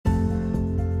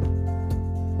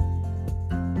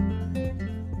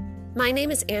My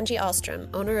name is Angie Ahlstrom,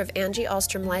 owner of Angie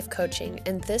Ahlstrom Life Coaching,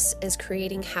 and this is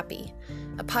Creating Happy,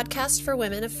 a podcast for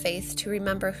women of faith to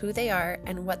remember who they are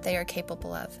and what they are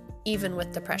capable of, even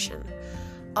with depression.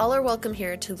 All are welcome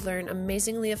here to learn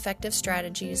amazingly effective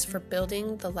strategies for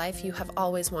building the life you have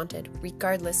always wanted,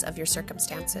 regardless of your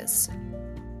circumstances.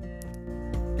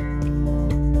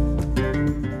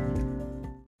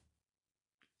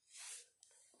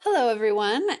 Hello,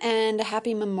 everyone, and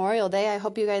happy Memorial Day. I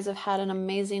hope you guys have had an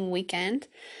amazing weekend.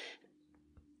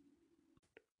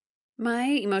 My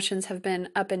emotions have been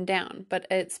up and down, but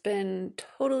it's been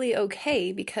totally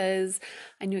okay because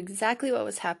I knew exactly what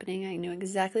was happening. I knew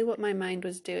exactly what my mind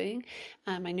was doing.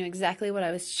 I knew exactly what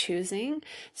I was choosing.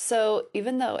 So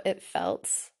even though it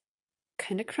felt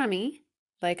kind of crummy,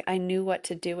 like I knew what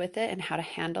to do with it and how to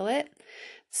handle it.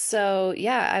 So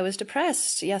yeah, I was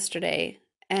depressed yesterday,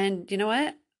 and you know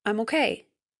what? I'm okay.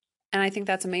 And I think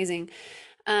that's amazing.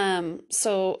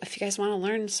 So if you guys want to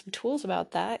learn some tools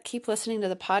about that, keep listening to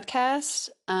the podcast,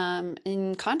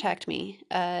 and contact me.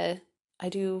 I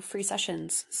do free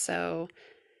sessions. So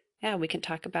yeah, we can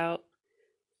talk about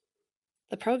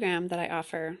the program that I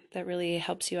offer that really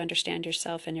helps you understand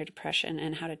yourself and your depression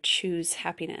and how to choose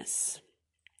happiness.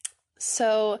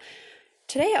 So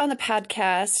today on the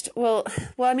podcast,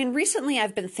 recently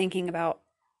I've been thinking about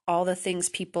all the things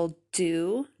people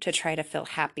do to try to feel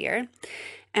happier.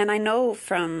 And I know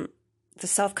from the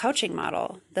self-coaching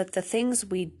model that the things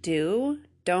we do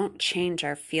don't change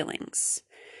our feelings,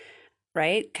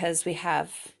 right? Because we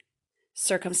have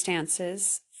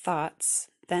circumstances, thoughts,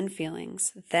 then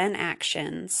feelings, then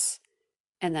actions,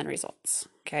 and then results,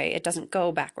 okay? It doesn't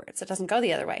go backwards. It doesn't go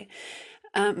the other way.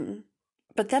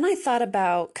 But then I thought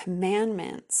about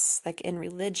commandments, like in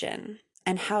religion,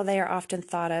 and how they are often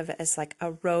thought of as like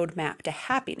a roadmap to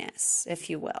happiness, if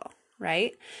you will,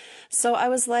 right? So I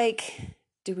was like,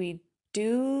 do we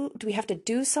have to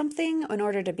do something in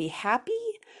order to be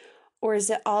happy? Or is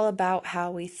it all about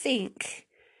how we think?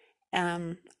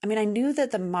 I knew that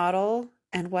the model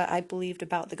and what I believed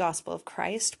about the gospel of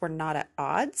Christ were not at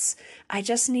odds. I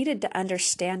just needed to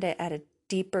understand it at a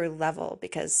deeper level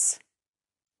because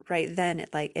right then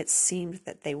it seemed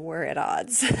that they were at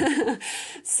odds.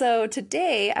 So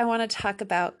today I want to talk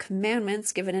about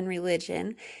commandments given in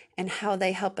religion and how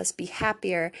they help us be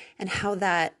happier and how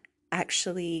that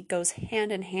actually goes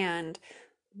hand in hand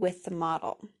with the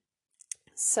model.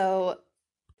 So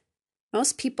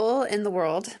most people in the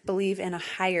world believe in a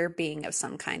higher being of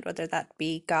some kind, whether that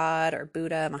be God or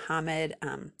Buddha, Muhammad,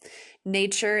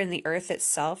 nature and the earth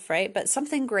itself, right? But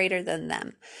something greater than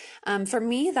them. For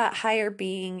me, that higher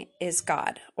being is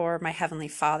God or my Heavenly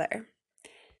Father.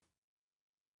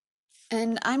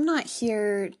 And I'm not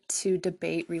here to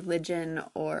debate religion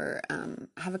or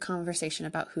have a conversation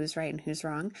about who's right and who's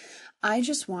wrong. I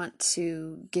just want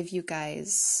to give you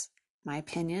guys my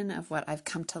opinion of what I've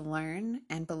come to learn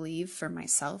and believe for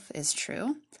myself is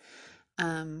true.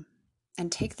 And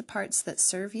take the parts that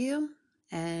serve you.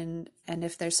 And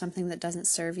if there's something that doesn't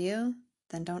serve you,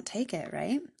 then don't take it,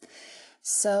 right?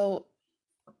 So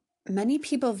many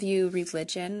people view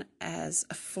religion as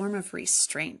a form of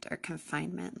restraint or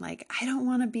confinement. Like, I don't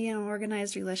want to be in an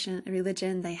organized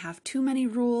religion. They have too many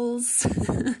rules.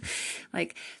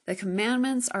 Like, the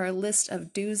commandments are a list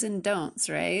of do's and don'ts,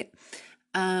 right?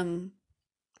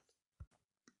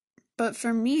 But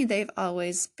for me, they've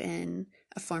always been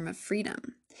a form of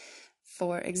freedom.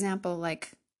 For example,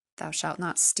 like, thou shalt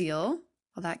not steal.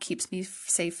 Well, that keeps me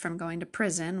safe from going to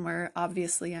prison, where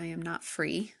obviously I am not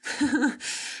free.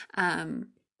 In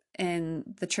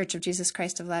the Church of Jesus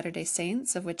Christ of Latter-day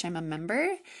Saints, of which I'm a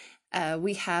member,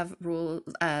 we have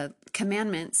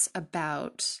commandments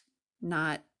about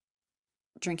not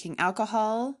drinking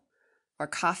alcohol or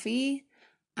coffee,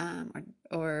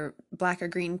 or black or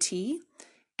green tea,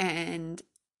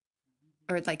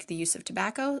 or like the use of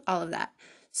tobacco, all of that.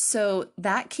 So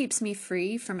that keeps me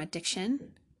free from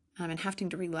addiction and having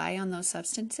to rely on those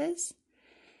substances.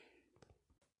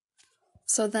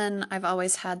 So then I've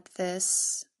always had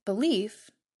this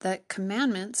belief that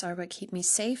commandments are what keep me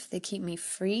safe, they keep me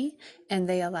free, and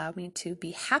they allow me to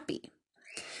be happy.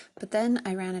 But then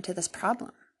I ran into this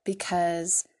problem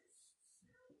because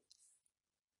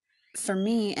for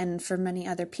me and for many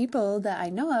other people that I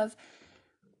know of,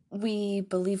 we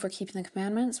believe we're keeping the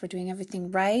commandments, we're doing everything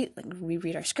right. Like, we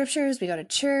read our scriptures, we go to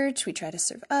church, we try to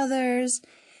serve others.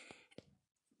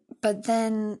 But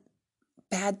then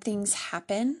bad things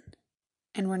happen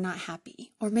and we're not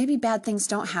happy. Or maybe bad things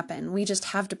don't happen. We just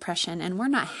have depression and we're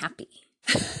not happy.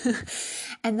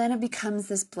 And then it becomes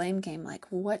this blame game. Like,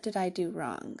 what did I do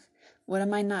wrong? What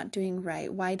am I not doing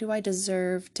right? Why do I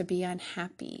deserve to be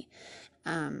unhappy?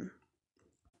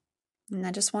 And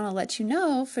I just want to let you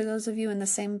know, for those of you in the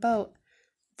same boat,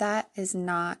 that is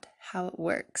not how it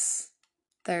works.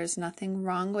 There's nothing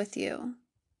wrong with you.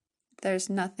 There's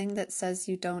nothing that says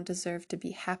you don't deserve to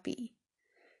be happy,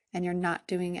 and you're not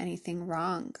doing anything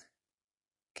wrong.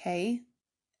 Okay?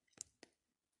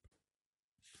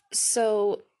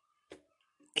 So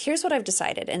here's what I've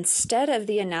decided. Instead of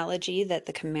the analogy that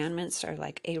the commandments are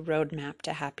like a roadmap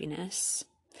to happiness,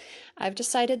 I've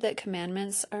decided that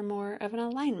commandments are more of an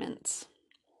alignment.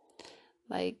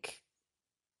 Like,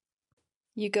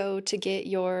 you go to get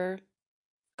your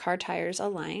car tires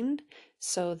aligned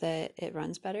so that it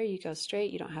runs better. You go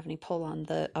straight. You don't have any pull on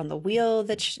the wheel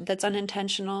that's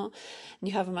unintentional. And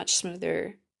you have a much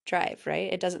smoother drive,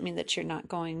 right? It doesn't mean that you're not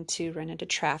going to run into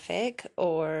traffic,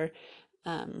 or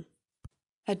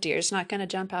a deer's not going to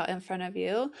jump out in front of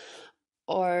you,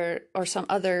 or some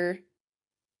other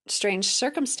strange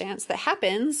circumstance that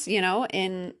happens,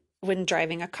 in when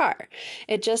driving a car.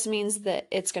 It just means that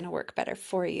it's going to work better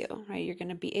for you, right? You're going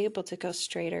to be able to go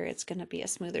straighter. It's going to be a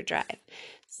smoother drive.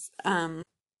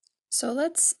 So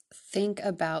let's think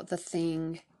about the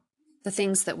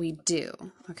things that we do.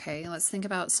 Okay, let's think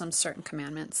about some certain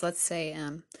commandments. Let's say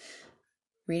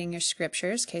reading your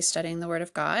scriptures, okay, studying the Word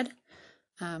of God,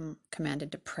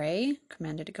 commanded to pray,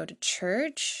 commanded to go to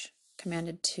church,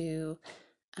 commanded to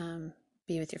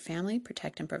be with your family,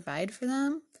 protect and provide for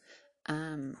them.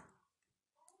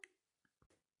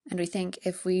 And we think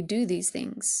if we do these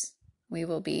things, we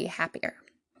will be happier.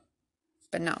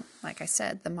 But no, like I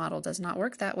said, the model does not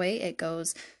work that way. It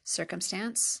goes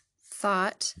circumstance,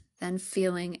 thought, then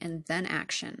feeling, and then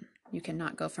action. You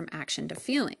cannot go from action to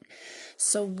feeling.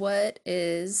 So what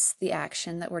is the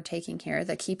action that we're taking here,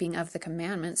 the keeping of the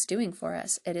commandments, doing for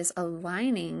us? It is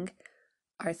aligning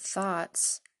our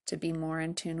thoughts to be more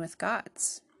in tune with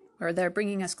God's, or they're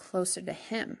bringing us closer to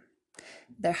Him.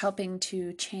 They're helping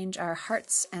to change our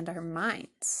hearts and our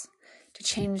minds, to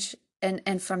change,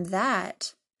 and from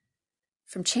that,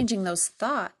 from changing those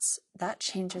thoughts, that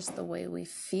changes the way we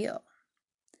feel.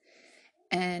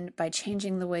 And by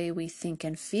changing the way we think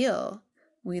and feel,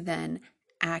 we then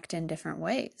act in different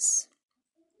ways.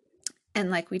 And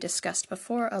like we discussed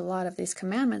before, a lot of these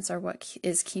commandments are what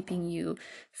is keeping you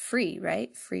free,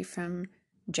 right? Free from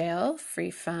jail,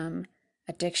 free from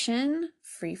addiction,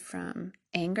 free from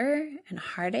anger and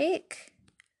heartache.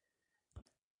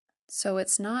 So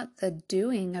it's not the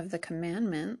doing of the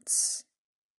commandments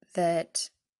that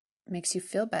makes you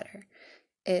feel better.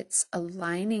 It's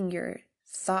aligning your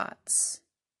thoughts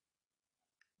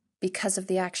because of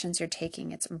the actions you're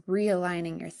taking. It's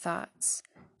realigning your thoughts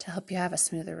to help you have a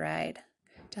smoother ride,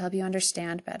 to help you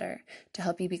understand better, to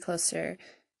help you be closer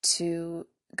to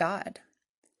God.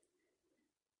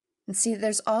 And see,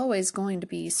 there's always going to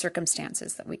be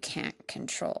circumstances that we can't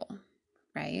control,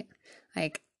 right?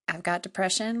 Like, I've got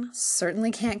depression,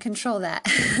 certainly can't control that.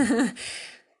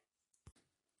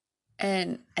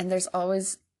 and there's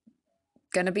always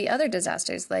going to be other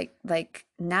disasters, like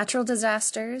natural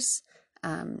disasters,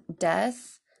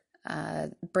 death,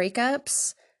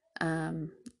 breakups,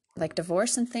 like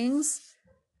divorce and things.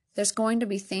 There's going to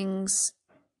be things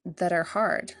that are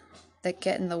hard, that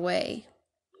get in the way.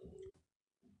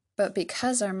 But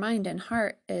because our mind and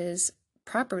heart is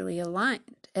properly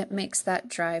aligned, it makes that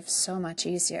drive so much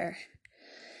easier.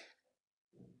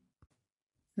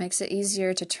 Makes it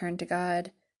easier to turn to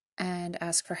God and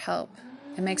ask for help.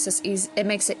 It makes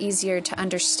it easier to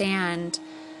understand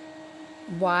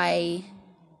why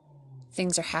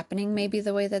things are happening maybe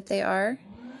the way that they are.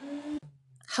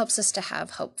 Helps us to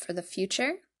have hope for the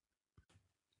future.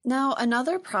 Now,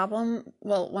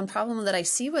 one problem that I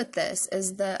see with this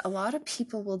is that a lot of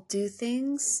people will do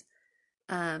things,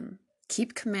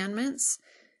 keep commandments,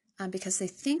 because they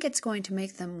think it's going to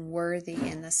make them worthy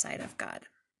in the sight of God.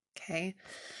 Okay?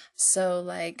 So,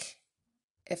 like,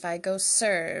 if I go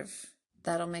serve,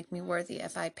 that'll make me worthy.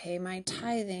 If I pay my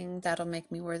tithing, that'll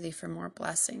make me worthy for more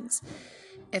blessings.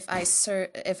 If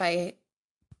I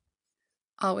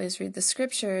always read the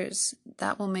scriptures,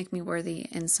 that will make me worthy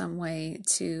in some way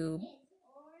to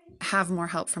have more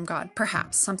help from God.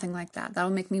 Perhaps something like that.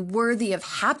 That'll make me worthy of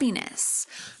happiness.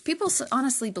 People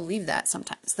honestly believe that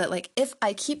sometimes, that like, if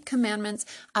I keep commandments,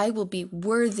 I will be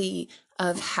worthy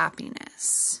of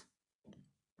happiness.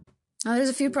 Now, there's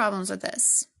a few problems with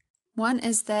this. One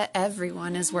is that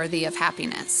everyone is worthy of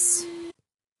happiness.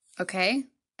 Okay?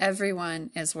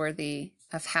 Everyone is worthy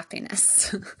of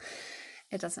happiness.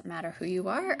 It doesn't matter who you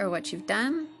are or what you've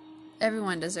done.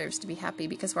 Everyone deserves to be happy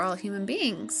because we're all human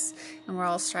beings and we're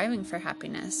all striving for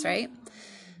happiness, right?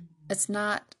 It's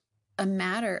not a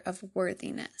matter of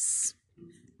worthiness.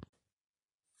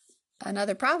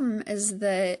 Another problem is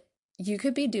that you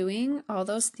could be doing all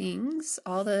those things,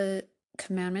 all the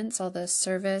commandments, all the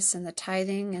service and the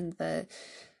tithing and the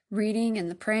reading and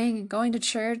the praying and going to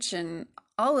church and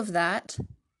all of that,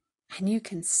 and you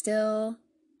can still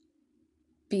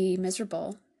be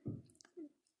miserable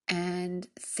and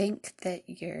think that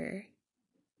you're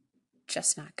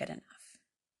just not good enough,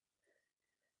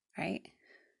 right?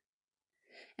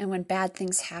 And when bad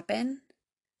things happen,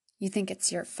 you think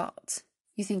it's your fault.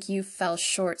 You think you fell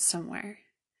short somewhere.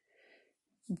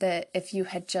 That if you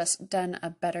had just done a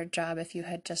better job, if you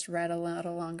had just read a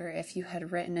little longer, if you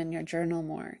had written in your journal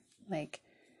more, like,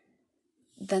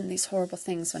 then these horrible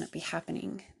things wouldn't be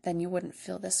happening. Then you wouldn't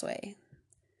feel this way.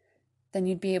 Then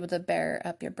you'd be able to bear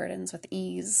up your burdens with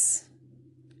ease.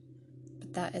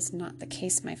 But that is not the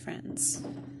case, my friends.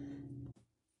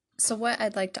 So what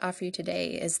I'd like to offer you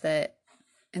today is that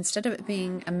instead of it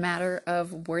being a matter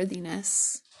of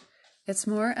worthiness, it's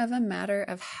more of a matter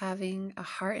of having a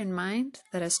heart and mind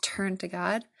that is turned to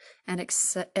God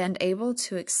and able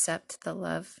to accept the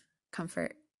love,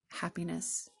 comfort,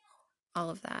 happiness, all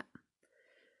of that.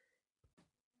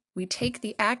 We take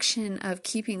the action of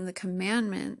keeping the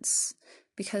commandments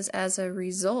because as a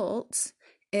result,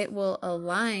 it will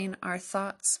align our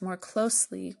thoughts more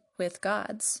closely with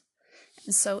God's.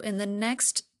 And so in the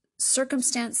next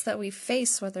circumstance that we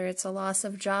face, whether it's a loss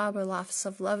of job or loss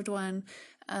of loved one,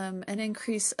 an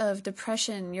increase of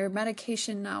depression, your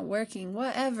medication not working,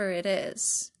 whatever it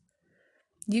is,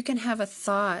 you can have a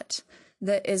thought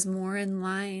that is more in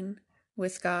line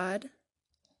with God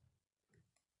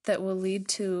that will lead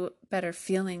to better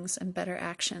feelings and better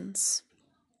actions.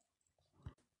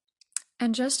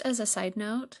 And just as a side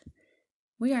note,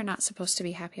 we are not supposed to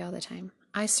be happy all the time.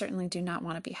 I certainly do not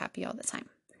want to be happy all the time.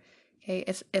 Okay,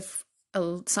 if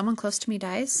someone close to me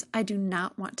dies, I do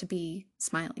not want to be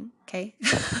smiling, okay?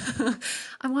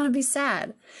 I want to be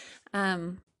sad.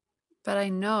 But I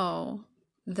know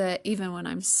that even when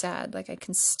I'm sad, like I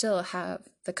can still have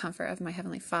the comfort of my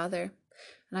Heavenly Father,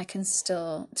 and I can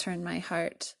still turn my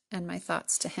heart and my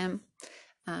thoughts to Him,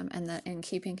 and that in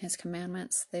keeping His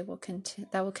commandments, that will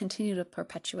continue to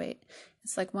perpetuate.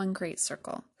 It's like one great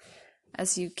circle.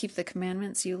 As you keep the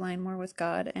commandments, you align more with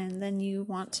God, and then you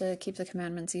want to keep the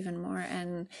commandments even more,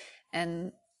 and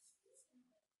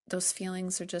those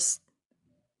feelings are just,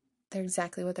 they're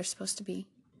exactly what they're supposed to be.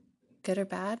 Good or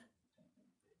bad,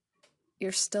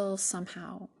 you're still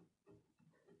somehow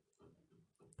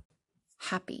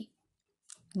happy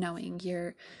knowing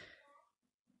you're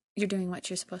doing what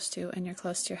you're supposed to, and you're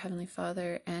close to your Heavenly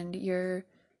Father, and you're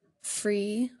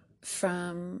free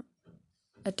from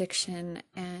addiction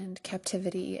and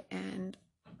captivity and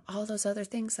all those other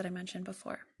things that I mentioned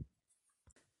before.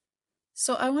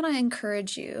 So I want to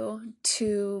encourage you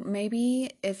to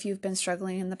maybe, if you've been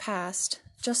struggling in the past,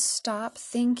 just stop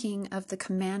thinking of the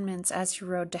commandments as your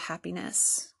road to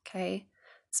happiness, okay?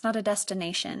 It's not a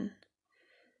destination.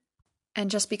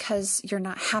 And just because you're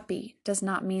not happy does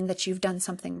not mean that you've done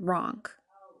something wrong,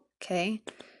 okay?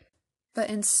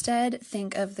 But instead,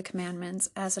 think of the commandments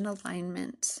as an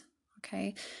alignment,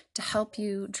 okay? To help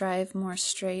you drive more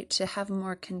straight, to have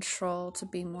more control, to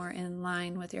be more in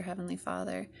line with your Heavenly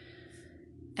Father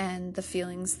and the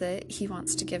feelings that He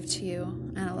wants to give to you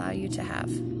and allow you to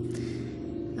have.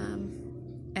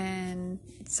 And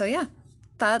so, yeah,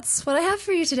 that's what I have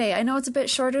for you today. I know it's a bit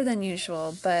shorter than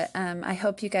usual, but I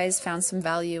hope you guys found some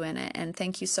value in it, and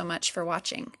thank you so much for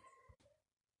watching.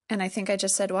 And I think I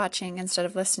just said watching instead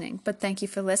of listening, but thank you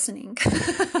for listening.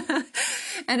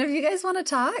 And if you guys want to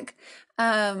talk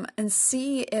and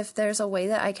see if there's a way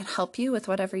that I can help you with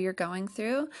whatever you're going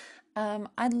through,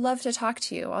 I'd love to talk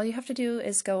to you. All you have to do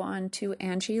is go on to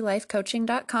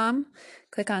angielifecoaching.com,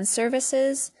 click on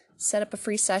services, set up a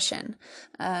free session.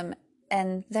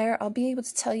 And there I'll be able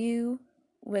to tell you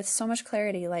with so much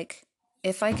clarity, like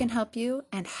if I can help you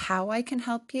and how I can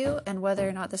help you and whether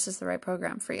or not this is the right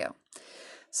program for you.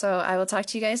 So I will talk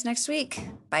to you guys next week.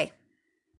 Bye.